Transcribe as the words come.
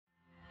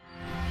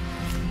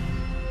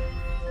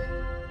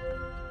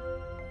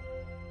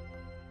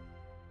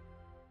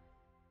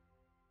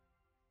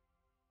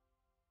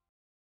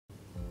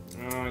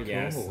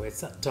yes. Oh,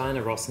 it's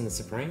Diana Ross and the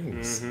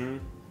Supremes.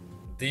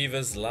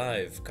 Divas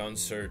Live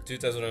Concert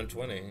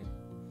 2020.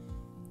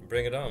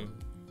 Bring it on.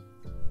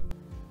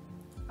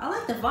 I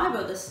like the vibe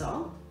of this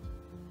song.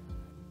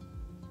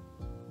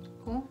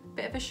 Oh,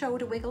 bit of a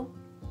shoulder wiggle.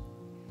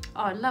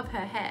 Oh, I love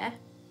her hair.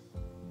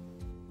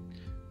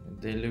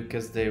 They look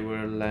as they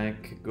were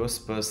like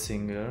gospel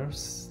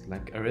singers,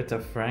 like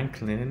Aretha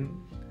Franklin.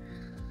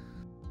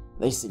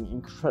 They sing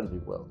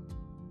incredibly well.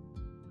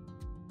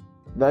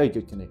 Very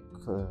good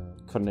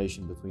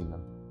coordination between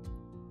them.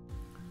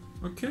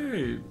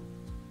 Okay,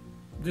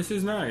 this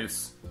is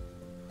nice.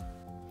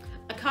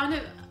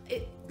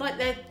 Like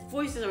their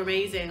voices are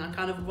amazing. I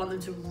kind of want them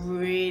to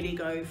really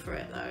go for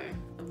it though.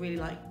 I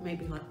really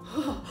maybe like.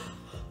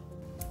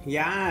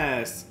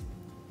 Yes.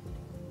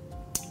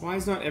 Why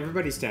is not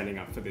everybody standing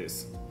up for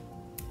this?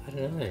 I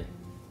don't know.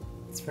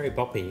 It's very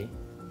boppy.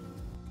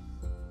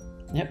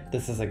 Yep,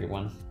 this is a good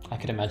one. I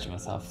could imagine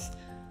myself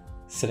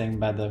sitting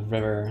by the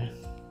river,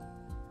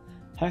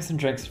 having some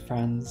drinks with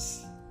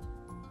friends.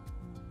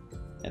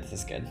 Yeah, this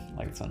is good. I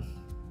like this one.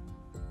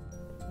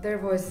 Their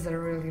voices are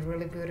really,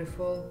 really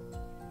beautiful.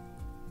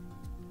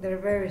 They're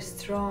very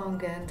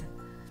strong, and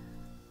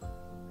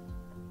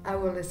I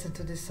will listen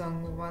to this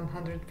song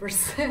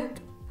 100%.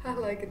 I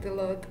like it a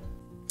lot.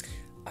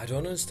 I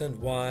don't understand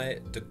why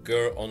the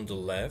girl on the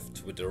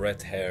left with the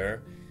red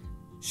hair,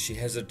 she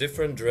has a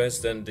different dress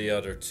than the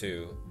other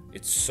two.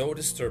 It's so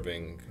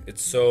disturbing.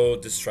 It's so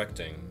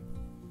distracting.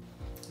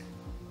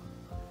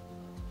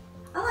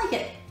 I like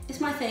it. It's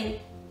my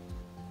thing.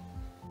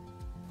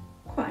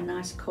 Quite a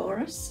nice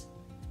chorus.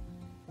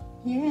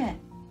 Yeah.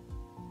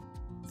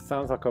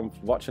 Sounds like I'm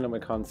watching them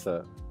in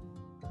concert.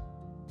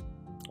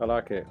 I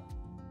like it.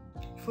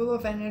 Full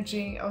of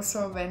energy.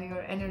 Also, when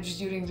your energy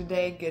during the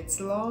day gets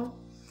low,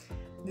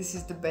 this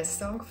is the best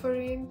song for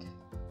it.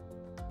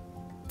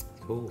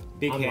 Cool.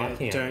 Big I'm head,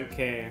 liking it. don't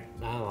care.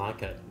 I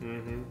like it.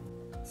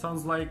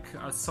 Sounds like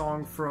a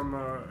song from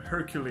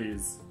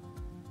Hercules.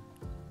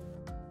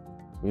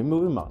 We're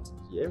moving mountains.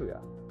 Yeah, we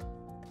are.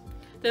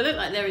 They look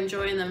like they're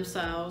enjoying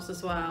themselves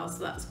as well,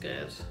 so that's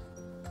good.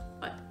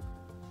 Like,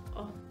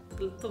 oh,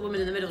 the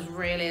woman in the middle is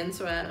really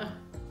into it.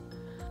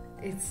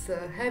 It's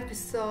a happy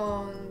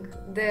song.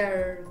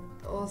 They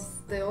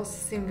also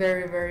seem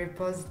very, very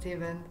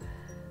positive, and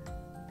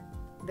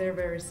they're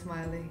very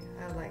smiley.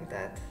 I like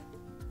that.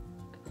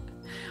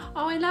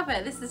 Oh, I love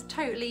it. This is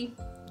totally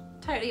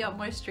up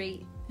my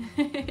street.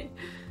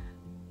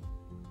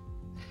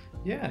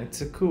 Yeah,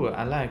 it's cool.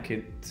 I like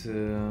it.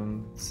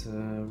 It's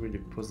really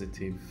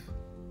positive.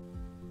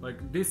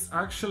 Like, this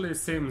actually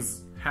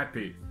seems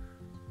happy.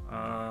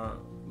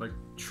 Like,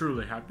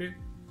 truly happy.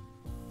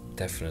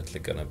 Definitely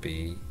gonna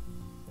be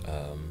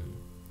a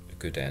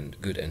good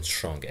and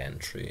strong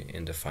entry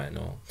in the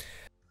final.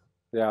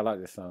 Yeah, I like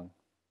this song.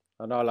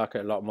 I know I like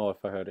it a lot more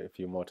if I heard it a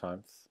few more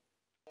times.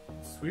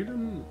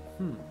 Sweden,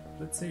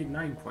 let's say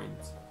 9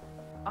 points.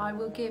 I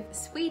will give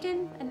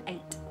Sweden an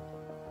 8.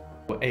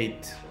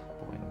 8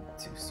 point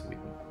to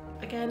Sweden.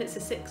 Again, it's a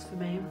 6 for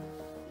me.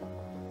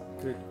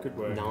 Good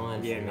work.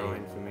 9 Yeah, for me.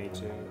 9 for me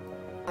too.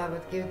 I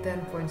would give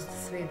 10 points to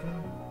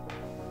Sweden.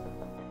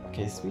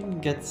 Okay, Sweden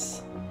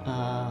gets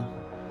an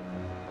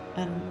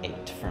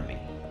 8 from me.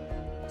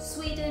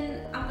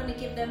 Sweden, I'm going to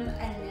give them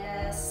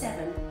a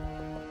 7.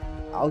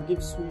 I'll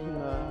give Sweden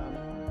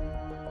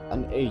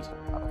an 8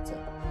 out of 10.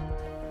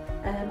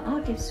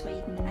 I'll give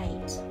Sweden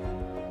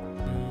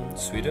 8.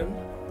 Sweden,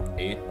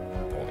 8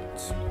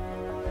 points.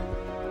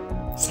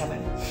 7.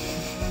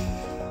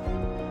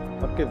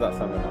 I'd give that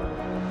song a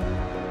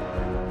 9.